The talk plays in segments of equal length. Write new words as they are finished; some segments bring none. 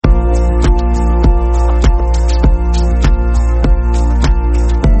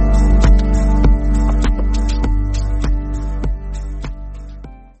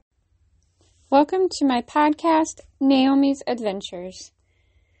to my podcast, Naomi's Adventures.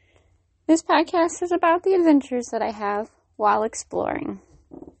 This podcast is about the adventures that I have while exploring.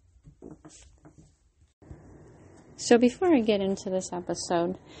 So before I get into this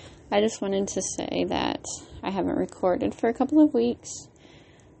episode, I just wanted to say that I haven't recorded for a couple of weeks.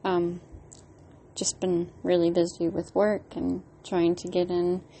 Just been really busy with work and trying to get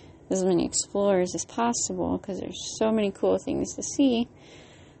in as many explorers as possible because there's so many cool things to see.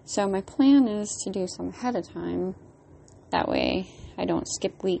 So my plan is to do some ahead of time. That way I don't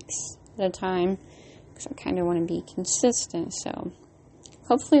skip weeks at a time because I kind of want to be consistent. So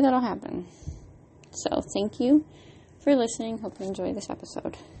hopefully that'll happen. So thank you for listening. Hope you enjoy this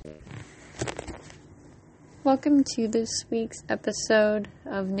episode. Welcome to this week's episode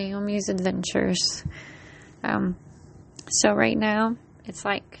of Naomi's Adventures. So right now it's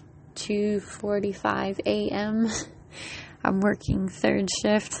like 2:45 a.m. I'm working third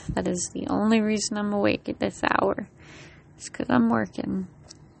shift. That is the only reason I'm awake at this hour. It's because I'm working.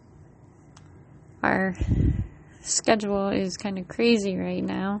 Our schedule is kind of crazy right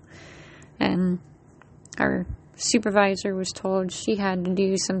now. And our supervisor was told she had to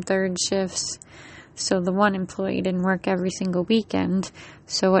do some third shifts. So the one employee didn't work every single weekend.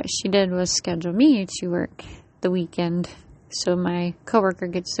 So what she did was schedule me to work the weekend. So my coworker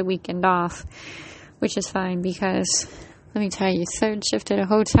gets the weekend off, which is fine because... let me tell you, third shift at a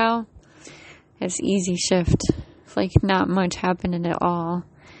hotel, it's easy shift. Like, not much happening at all.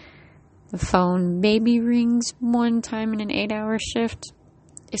 The phone maybe rings one time in an 8-hour shift.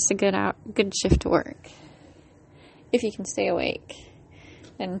 It's a good shift to work. If you can stay awake.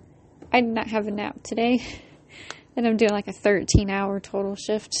 And I did not have a nap today. And I'm doing like a 13-hour total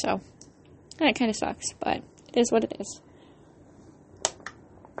shift, so that kind of sucks, but it is what it is.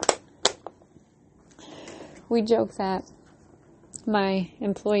 We joke that my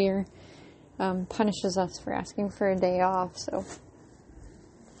employer punishes us for asking for a day off, so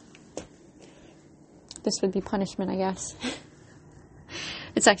this would be punishment, I guess.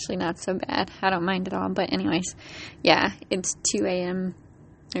 It's actually not so bad. I don't mind at all, but anyways, yeah, it's 2 a.m.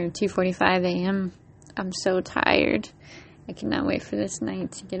 or 2:45 a.m. I'm so tired. I cannot wait for this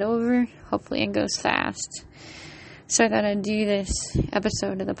night to get over. Hopefully it goes fast. So I thought I'd do this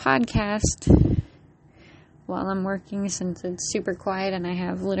episode of the podcast while I'm working, since it's super quiet and I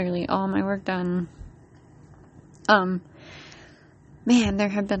have literally all my work done. Man, there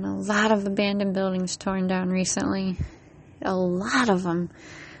have been a lot of abandoned buildings torn down recently. A lot of them.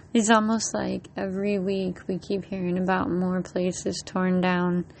 It's almost like every week we keep hearing about more places torn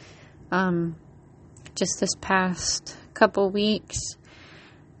down. Just this past couple weeks,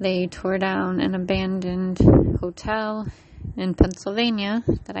 they tore down an abandoned hotel in Pennsylvania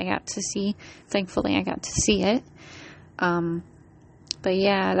that I got to see. Thankfully, I got to see it. But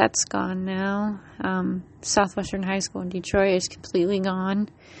yeah, that's gone now. Southwestern High School in Detroit is completely gone.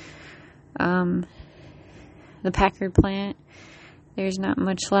 The Packard plant, there's not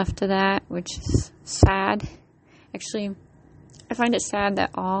much left of that, which is sad. Actually, I find it sad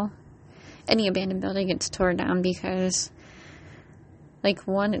that any abandoned building gets torn down because, like,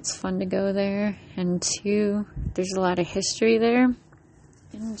 one, it's fun to go there, and two, there's a lot of history there,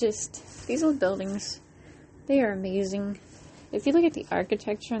 and just, these old buildings, they are amazing. If you look at the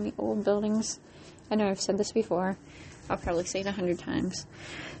architecture on the old buildings, I know I've said this before, I'll probably say it 100 times,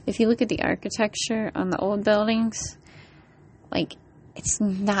 if you look at the architecture on the old buildings, like, it's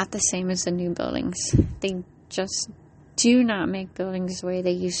not the same as the new buildings. They just do not make buildings the way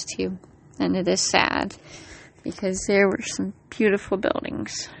they used to, and it is sad, because there were some beautiful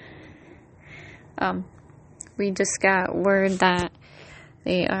buildings. We just got word that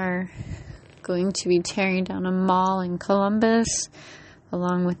they are going to be tearing down a mall in Columbus,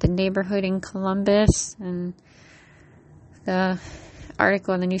 along with the neighborhood in Columbus, and the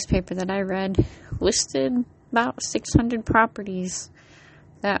article in the newspaper that I read listed about 600 properties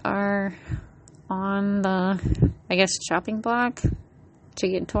that are on the, I guess, chopping block to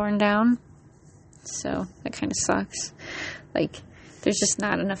get torn down. So that kind of sucks. Like, there's just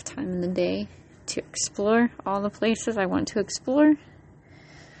not enough time in the day to explore all the places I want to explore.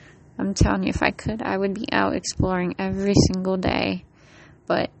 I'm telling you, if I could, I would be out exploring every single day.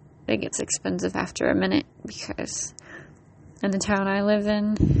 But it gets expensive after a minute because in the town I live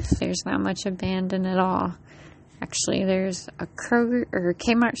in, there's not much abandoned at all. Actually, there's a Kroger or a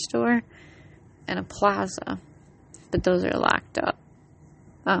Kmart store and a plaza, but those are locked up.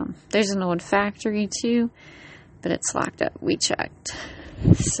 There's an old factory too, but it's locked up. We checked.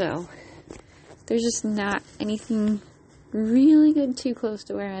 So there's just not anything really good too close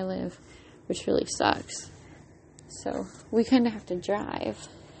to where I live, which really sucks. So we kind of have to drive,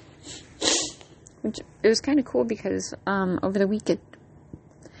 it was kind of cool because over the weekend,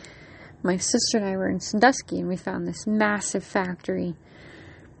 my sister and I were in Sandusky, and we found this massive factory.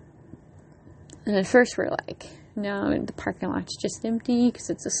 And at first we're like, no, the parking lot's just empty because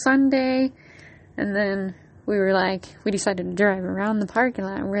it's a Sunday. And then we decided to drive around the parking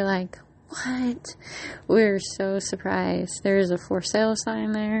lot, and we're like, what? We were so surprised. There's a for sale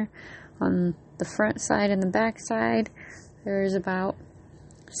sign there on the front side and the back side. There's about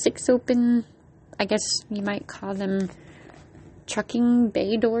 6 open, I guess you might call them trucking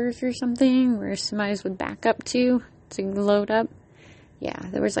bay doors or something, where semis would back up to load up. Yeah,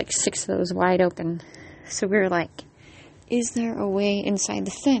 there was like 6 of those wide open. So we were like, is there a way inside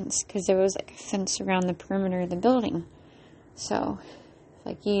the fence? Because there was like a fence around the perimeter of the building. So,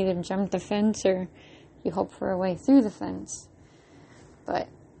 like, you either jump the fence or you hope for a way through the fence. But,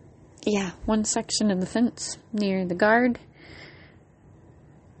 yeah, one section of the fence near the guard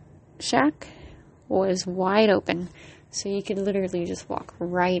shack was wide open. So you could literally just walk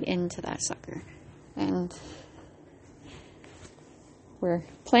right into that sucker. And we're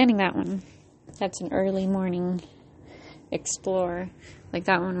planning that one. That's an early morning explore. Like,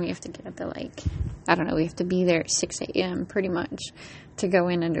 that one we have to get up at, like, I don't know, we have to be there at 6 a.m. pretty much to go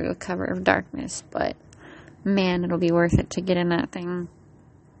in under the cover of darkness. But, man, it'll be worth it to get in that thing.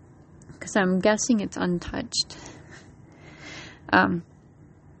 Because I'm guessing it's untouched.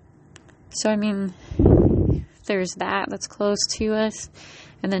 So, I mean, there's that's close to us.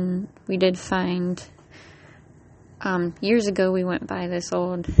 And then we did find, years ago we went by this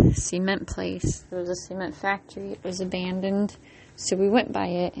old cement place. There was a cement factory. It was abandoned. So we went by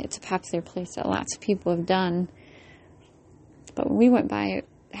it. It's a popular place that lots of people have done. But when we went by, it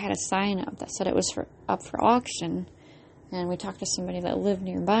had a sign up that said it was up for auction. And we talked to somebody that lived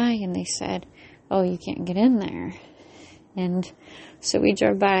nearby, and they said, oh, you can't get in there. And so we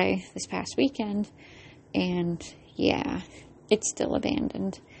drove by this past weekend, and yeah, it's still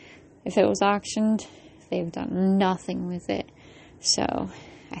abandoned. If it was auctioned, they've done nothing with it. So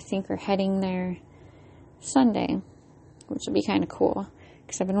I think we're heading there Sunday, which will be kind of cool,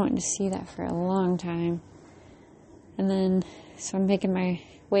 because I've been wanting to see that for a long time. And then, so I'm making my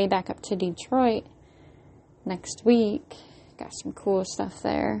way back up to Detroit next week. Got some cool stuff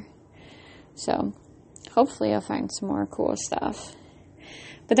there. So hopefully I'll find some more cool stuff.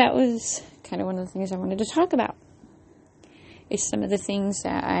 But that was kind of one of the things I wanted to talk about, is some of the things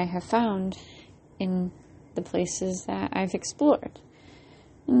that I have found in the places that I've explored.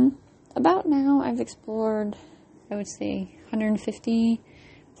 And about now, I've explored, I would say, 150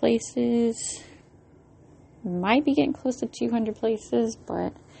 places. Might be getting close to 200 places,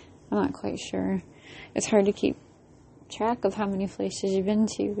 but I'm not quite sure. It's hard to keep track of how many places you've been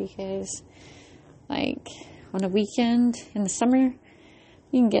to, because, like, on a weekend in the summer,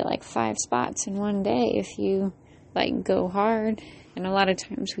 you can get like 5 spots in one day if you, like, go hard. And a lot of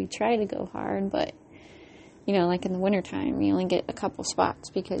times we try to go hard, but, you know, like in the wintertime, you only get a couple spots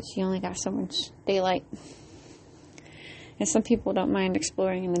because you only got so much daylight. And some people don't mind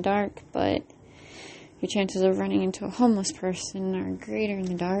exploring in the dark, but your chances of running into a homeless person are greater in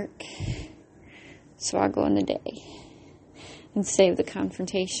the dark. So I'll go in the day and save the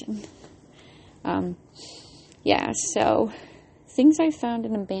confrontation. So things I found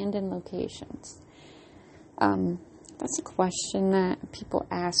in abandoned locations. That's a question that people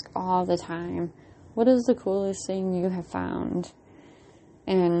ask all the time. What is the coolest thing you have found?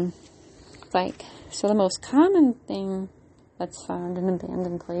 And, like, so the most common thing that's found in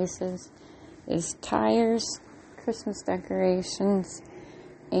abandoned places is tires, Christmas decorations,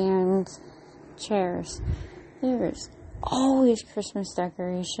 and chairs. There's always Christmas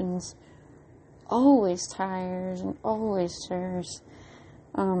decorations, always tires, and always chairs.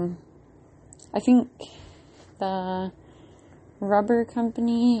 I think the rubber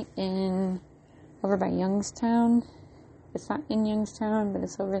company over by Youngstown, it's not in Youngstown, but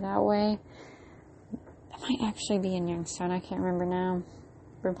it's over that way. It might actually be in Youngstown, I can't remember now.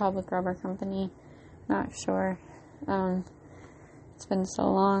 Republic Rubber Company, not sure. It's been so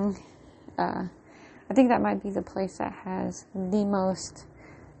long. I think that might be the place that has the most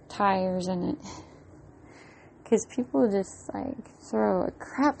tires in it, because people just, like, throw a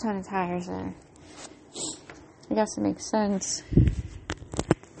crap ton of tires there. I guess it makes sense,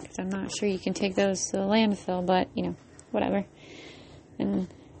 because I'm not sure you can take those to the landfill, but, you know, whatever. And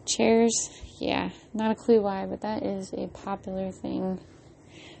chairs, yeah, not a clue why, but that is a popular thing.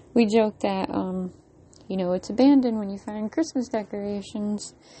 We joke that, it's abandoned when you find Christmas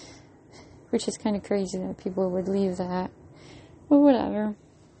decorations, which is kind of crazy that people would leave that, but whatever.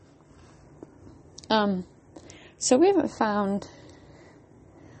 So we haven't found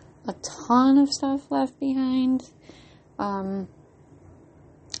a ton of stuff left behind. I'll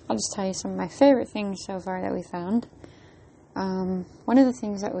just tell you some of my favorite things so far that we found. One of the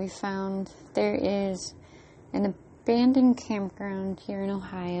things that we found, there is an abandoned campground here in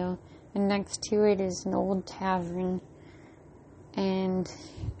Ohio, and next to it is an old tavern. And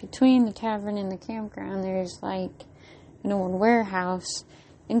between the tavern and the campground, there's like an old warehouse.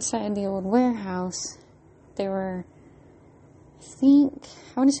 Inside the old warehouse, there were, I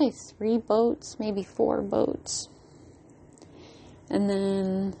want to say 3 boats, maybe 4 boats. And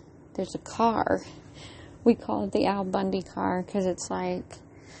then there's a car. We call it the Al Bundy car because it's like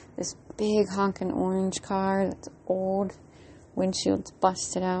this big honking orange car that's old. Windshield's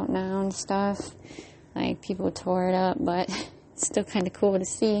busted out now and stuff. Like, people tore it up, but it's still kind of cool to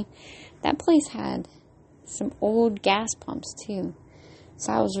see. That place had some old gas pumps too.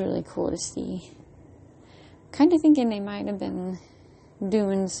 So that was really cool to see. Kind of thinking they might have been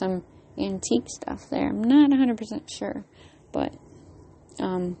doing some antique stuff there. I'm not 100% sure. But,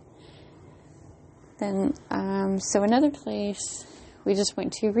 so another place we just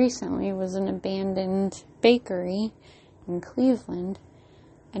went to recently was an abandoned bakery in Cleveland.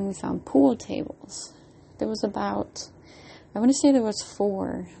 And we found pool tables. There was about, I want to say there was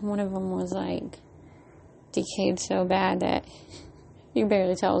 4. One of them was like decayed so bad that you could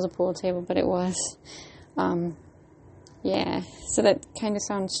barely tell it was a pool table, but it was. Yeah, so that kind of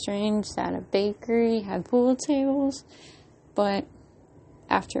sounds strange that a bakery had pool tables, but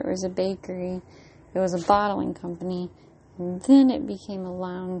after it was a bakery, it was a bottling company, and then it became a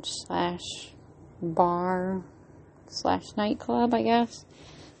lounge / bar / nightclub, I guess.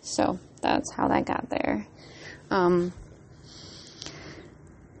 So that's how that got there. One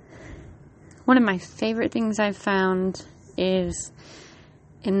of my favorite things I've found is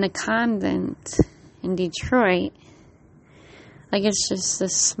in the convent in Detroit. Like, it's just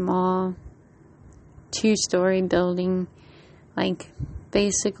this small 2-story building, like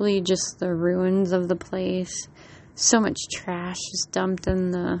basically just the ruins of the place. So much trash is dumped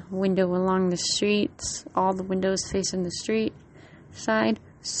in the window along the streets, all the windows facing the street side.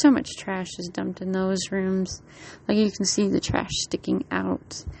 So much trash is dumped in those rooms. Like, you can see the trash sticking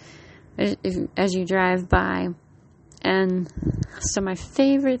out as you drive by. And so my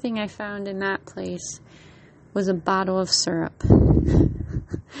favorite thing I found in that place was a bottle of syrup.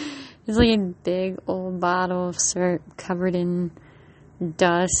 It's like a big old bottle of syrup covered in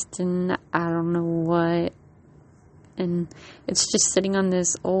dust and I don't know what. And it's just sitting on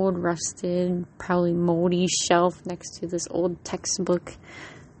this old, rusted, probably moldy shelf next to this old textbook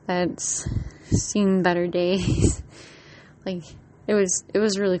that's seen better days. Like, it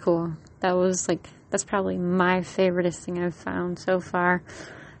was really cool. That's probably my favoriteest thing I've found so far.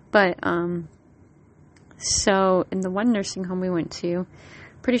 But, so in the one nursing home we went to,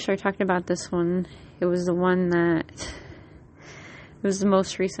 pretty sure I talked about this one. It was the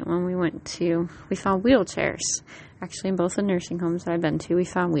most recent one we went to. We found wheelchairs. Actually, in both the nursing homes that I've been to, we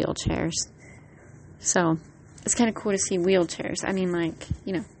found wheelchairs. So, it's kind of cool to see wheelchairs. I mean, like,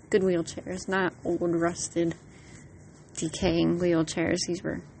 good wheelchairs, not old, rusted, decaying wheelchairs. These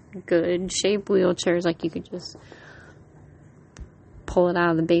were good shaped wheelchairs, like you could just pull it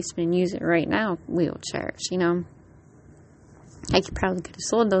out of the basement and use it right now. Wheelchairs, I probably could have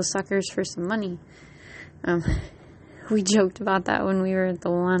sold those suckers for some money. We joked about that when we were at the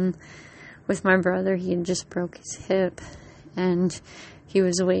one with my brother. He had just broke his hip and he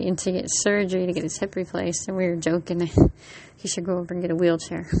was waiting to get surgery to get his hip replaced, and we were joking he should go over and get a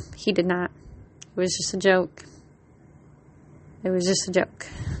wheelchair. He did not. It was just a joke.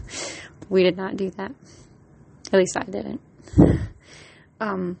 We did not do that. At least I didn't.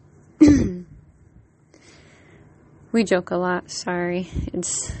 We joke a lot, sorry.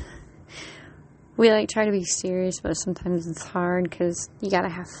 We try to be serious, but sometimes it's hard because you gotta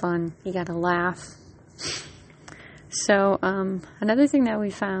have fun. You gotta laugh. So, another thing that we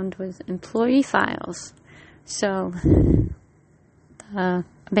found was employee files. So, the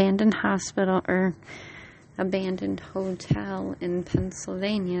abandoned hospital or abandoned hotel in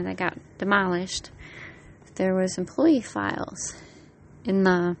Pennsylvania that got demolished, there was employee files in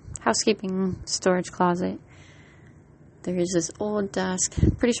the housekeeping storage closet. There is this old desk.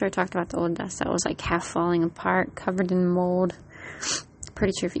 Pretty sure I talked about the old desk that was half falling apart, covered in mold.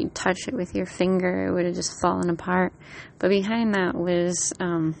 Pretty sure if you touched it with your finger, it would have just fallen apart. But behind that was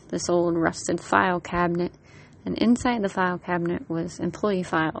this old rusted file cabinet. And inside the file cabinet was employee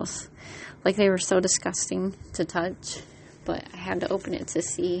files. They were so disgusting to touch, but I had to open it to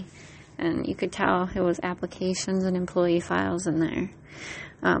see. And you could tell it was applications and employee files in there.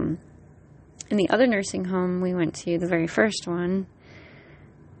 In the other nursing home we went to, the very first one,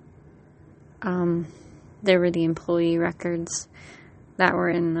 there were the employee records that were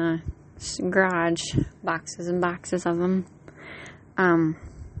in the garage, boxes and boxes of them.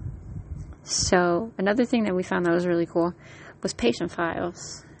 So another thing that we found that was really cool was patient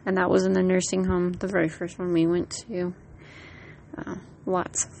files, and that was in the nursing home, the very first one we went to.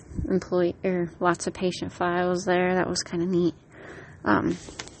 Lots of patient files there. That was kind of neat.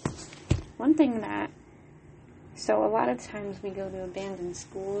 One thing so a lot of times we go to abandoned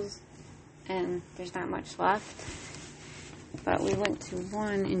schools and there's not much left, but we went to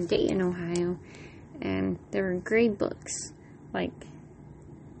one in Dayton, Ohio, and there were grade books, like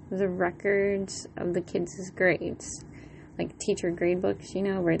the records of the kids' grades, like teacher grade books,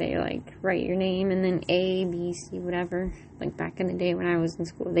 where they like write your name and then A, B, C, whatever. Like back in the day when I was in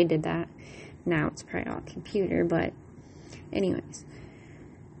school, they did that. Now it's probably all computer, but anyways,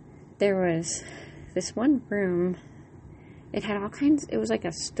 there was this one room. It had all kinds. It was like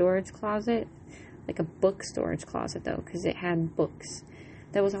a storage closet, like a book storage closet though, because it had books.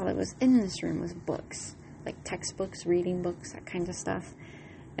 That was all that was in this room, was books, like textbooks, reading books, that kind of stuff.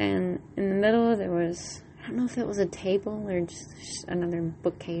 And in the middle there was, I don't know if it was a table or just another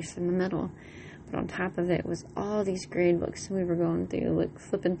bookcase in the middle, but on top of it was all these grade books. We were going through,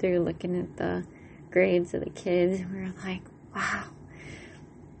 flipping through, looking at the grades of the kids. We were like, wow.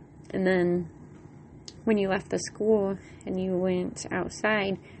 And then when you left the school and you went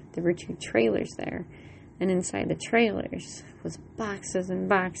outside, there were 2 trailers there. And inside the trailers was boxes and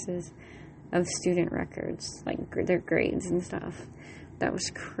boxes of student records, like their grades and stuff. That was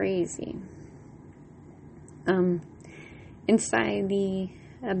crazy. Inside the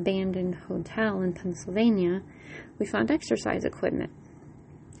abandoned hotel in Pennsylvania, we found exercise equipment.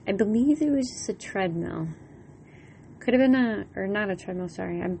 I believe it was just a treadmill. Could have been not a treadmill,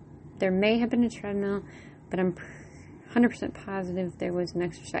 sorry. There may have been a treadmill, but I'm 100% positive there was an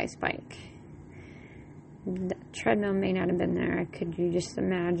exercise bike. The treadmill may not have been there. I could be just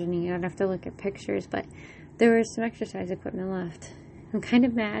imagining it. I'd have to look at pictures, but there was some exercise equipment left. I'm kind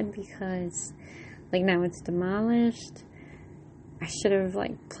of mad because, now it's demolished. I should have,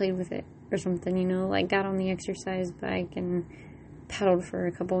 played with it or something, got on the exercise bike and pedaled for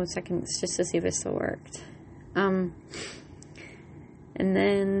a couple of seconds just to see if it still worked. And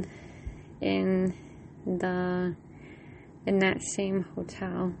then in that same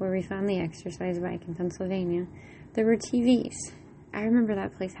hotel where we found the exercise bike in Pennsylvania, there were TVs. I remember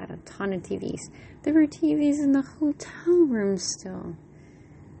that place had a ton of TVs. There were TVs in the hotel rooms still.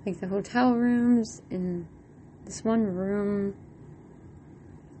 The hotel rooms, in this one room,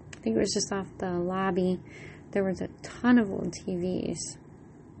 I think it was just off the lobby, there was a ton of old TVs.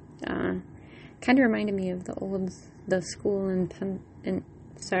 Kind of reminded me of the school in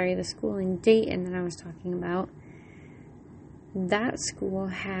Dayton that I was talking about. That school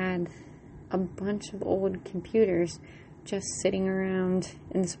had a bunch of old computers just sitting around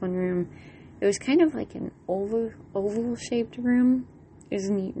in this one room. It was kind of like an oval-shaped room. It was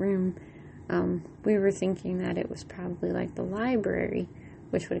a neat room. We were thinking that it was probably like the library,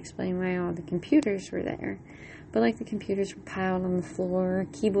 which would explain why all the computers were there. But the computers were piled on the floor,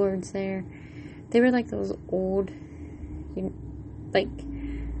 keyboards there. They were those old,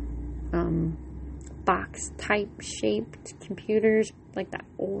 box type shaped computers, that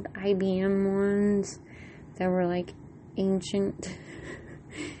old IBM ones that were ancient.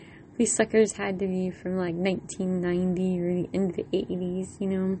 These suckers had to be from 1990 or the end of the 80s,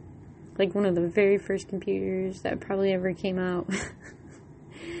 one of the very first computers that probably ever came out.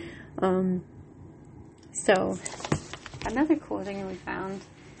 So another cool thing we found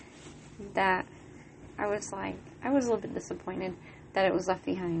that I was a little bit disappointed that it was left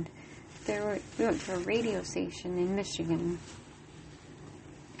behind. We went to a radio station in Michigan,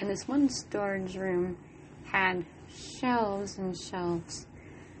 and this one storage room had shelves and shelves,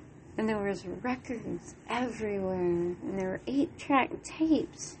 and there was records everywhere, and there were 8-track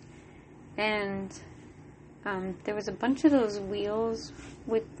tapes, and there was a bunch of those wheels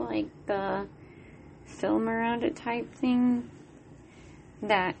with the film around it type thing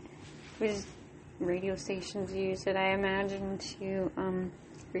that was radio stations use it, I imagine, to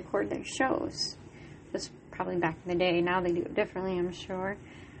record their shows. It was probably back in the day. Now they do it differently, I'm sure.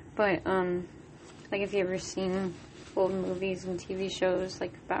 But if you ever seen old movies and TV shows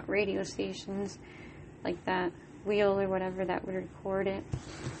about radio stations, that wheel or whatever that would record it.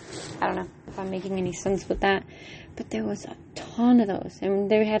 I don't know if I'm making any sense with that, but there was a ton of those, and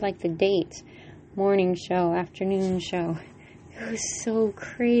they had the dates, morning show, afternoon show. It was so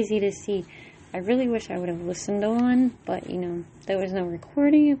crazy to see. I really wish I would have listened to one, but there was no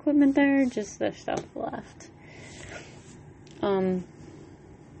recording equipment there, just the stuff left.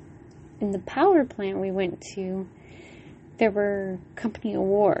 in the power plant we went to, there were company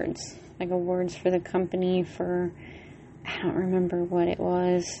awards, like awards for the company for, I don't remember what it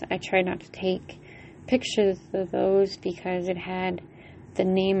was. I tried not to take pictures of those because it had the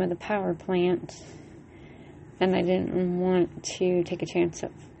name of the power plant, and I didn't want to take a chance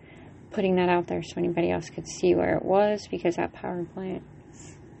of putting that out there so anybody else could see where it was, because that power plant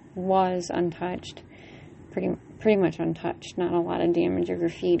was untouched, pretty much untouched, not a lot of damage or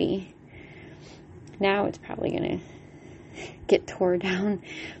graffiti. Now it's probably going to get tore down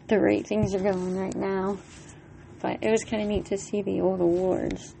the rate things are going right now, but it was kind of neat to see the old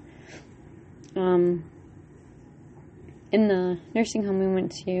awards. In the nursing home we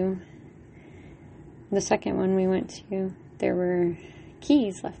went to, the second one we went to, there were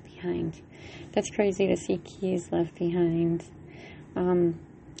keys left behind. That's crazy to see keys left behind.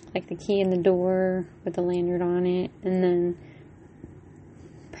 Like the key in the door with the lanyard on it, and then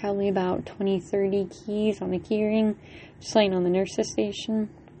probably about 20-30 keys on the key ring just laying on the nurse's station.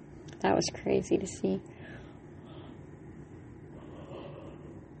 That was crazy to see.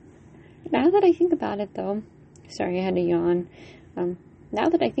 Now that I think about it, though, sorry, I had to yawn. Now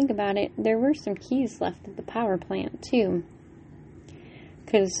that I think about it, there were some keys left at the power plant, too.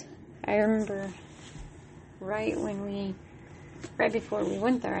 Because I remember right before we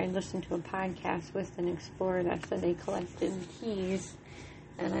went there, I listened to a podcast with an explorer that said they collected keys.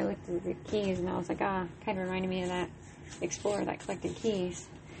 And I looked at the keys and I was like, kind of reminded me of that explorer that collected keys.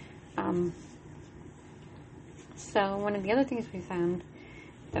 So one of the other things we found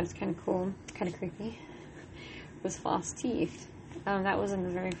that was kind of cool, kind of creepy, was false teeth. That was in the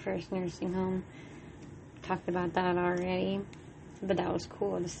very first nursing home. Talked about that already, but that was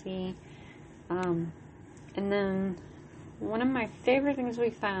cool to see. And then one of my favorite things we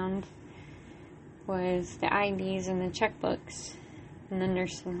found was the IDs and the checkbooks in the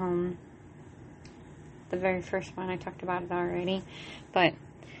nursing home. The very first one, I talked about it already, but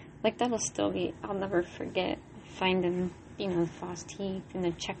like that'll still be, I'll never forget finding, the false teeth and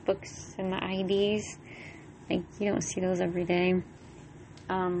the checkbooks and the IDs. Like, you don't see those every day.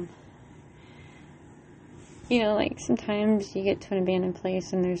 Like sometimes you get to an abandoned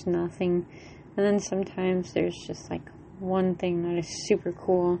place and there's nothing, and then sometimes there's just like one thing that is super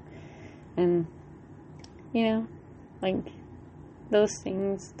cool, and like those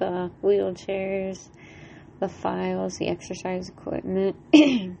things, the wheelchairs, the files, the exercise equipment,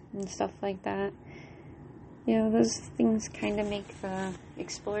 and stuff like that. Those things kind of make the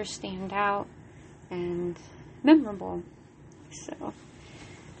Explorer stand out and memorable. So,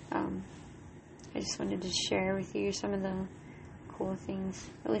 I just wanted to share with you some of the cool things.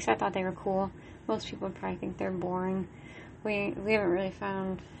 At least I thought they were cool. Most people would probably think they're boring. We haven't really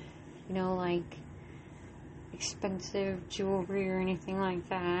found, like expensive jewelry or anything like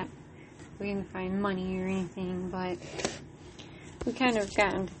that. We didn't find money or anything, but we kind of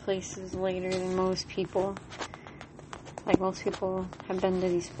got into places later than most people. Like, most people have been to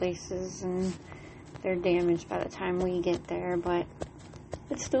these places and they're damaged by the time we get there, but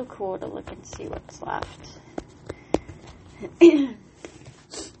it's still cool to look and see what's left.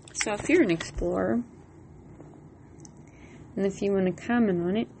 So if you're an explorer, and if you want to comment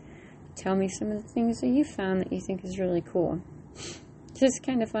on it, tell me some of the things that you found that you think is really cool. It's just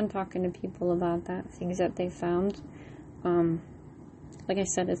kind of fun talking to people about that, things that they found. Like I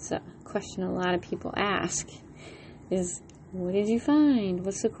said, it's a question a lot of people ask, is, what did you find?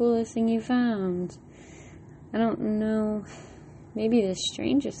 What's the coolest thing you found? I don't know. Maybe the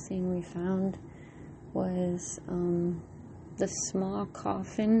strangest thing we found was the small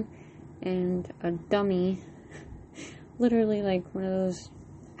coffin and a dummy. Literally like one of those,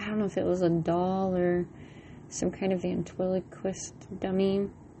 I don't know if it was a doll or some kind of ventriloquist dummy.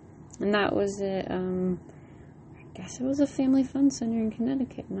 And that was at, I guess it was a family fun center in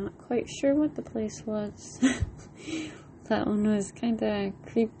Connecticut. Not quite sure what the place was. That one was kind of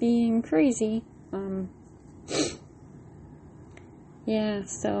creepy and crazy. Yeah,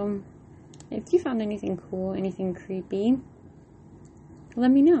 so if you found anything cool, anything creepy,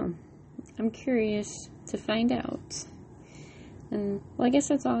 let me know. I'm curious to find out. And, well, I guess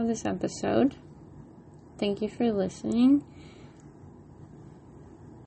that's all of this episode. Thank you for listening.